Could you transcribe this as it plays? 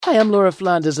Hi, I'm Laura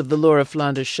Flanders of The Laura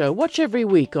Flanders Show. Watch every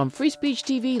week on Free Speech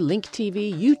TV, Link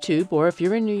TV, YouTube, or if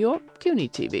you're in New York, CUNY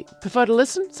TV. Prefer to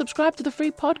listen? Subscribe to the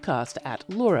free podcast at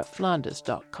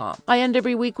lauraflanders.com. I end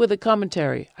every week with a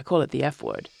commentary. I call it the F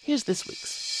word. Here's this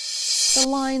week's. The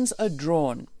lines are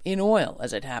drawn, in oil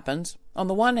as it happens. On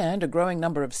the one hand, a growing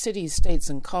number of cities, states,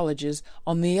 and colleges.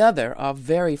 On the other, our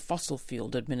very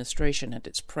fossil-fueled administration and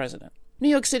its president. New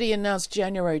York City announced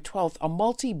January 12th a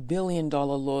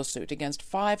multi-billion-dollar lawsuit against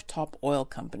 5 top oil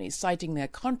companies, citing their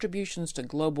contributions to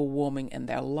global warming and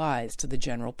their lies to the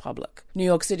general public. New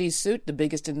York City's suit, the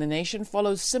biggest in the nation,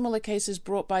 follows similar cases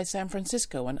brought by San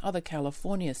Francisco and other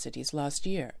California cities last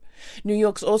year. New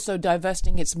York's also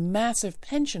divesting its massive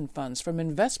pension funds from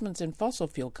investments in fossil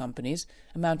fuel companies,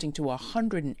 amounting to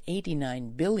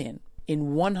 $189 billion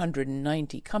in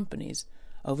 190 companies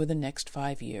over the next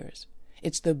 5 years.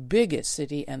 It's the biggest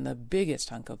city and the biggest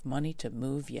hunk of money to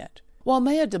move yet. While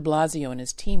Mayor de Blasio and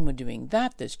his team were doing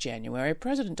that this January,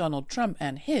 President Donald Trump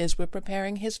and his were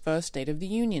preparing his first State of the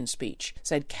Union speech.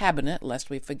 Said cabinet, lest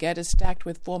we forget, is stacked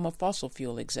with former fossil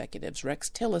fuel executives. Rex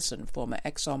Tillerson, former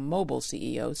ExxonMobil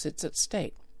CEO, sits at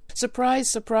state. Surprise,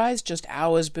 surprise, just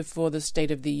hours before the State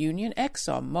of the Union,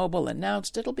 ExxonMobil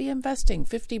announced it'll be investing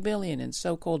 $50 billion in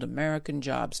so-called American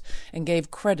jobs and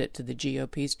gave credit to the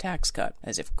GOP's tax cut,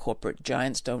 as if corporate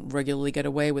giants don't regularly get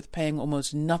away with paying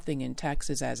almost nothing in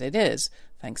taxes as it is,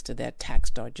 thanks to their tax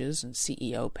dodges and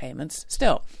CEO payments.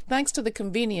 Still, thanks to the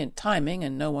convenient timing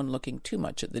and no one looking too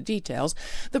much at the details,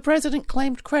 the president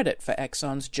claimed credit for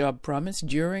Exxon's job promise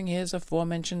during his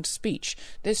aforementioned speech.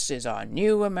 "This is our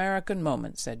new American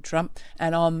moment," said Trump,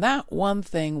 and on that one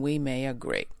thing we may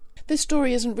agree. This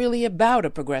story isn't really about a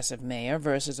progressive mayor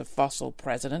versus a fossil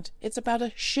president. It's about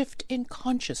a shift in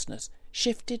consciousness,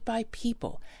 shifted by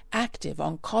people, active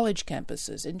on college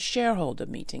campuses, in shareholder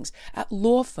meetings, at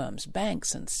law firms,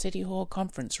 banks, and city hall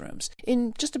conference rooms.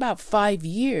 In just about 5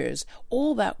 years,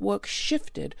 all that work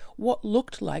shifted what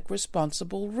looked like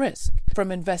responsible risk,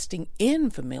 from investing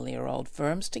in familiar old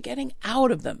firms to getting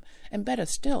out of them, and better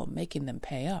still, making them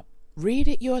pay up. Read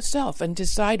it yourself and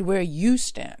decide where you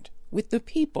stand, with the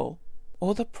people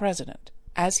or the president.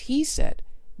 As he said,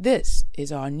 this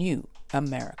is our new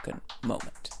American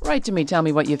moment. Write to me, tell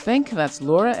me what you think. That's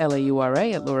Laura, Laura,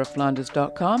 at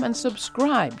lauraflanders.com, and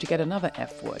subscribe to get another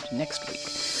F word next week.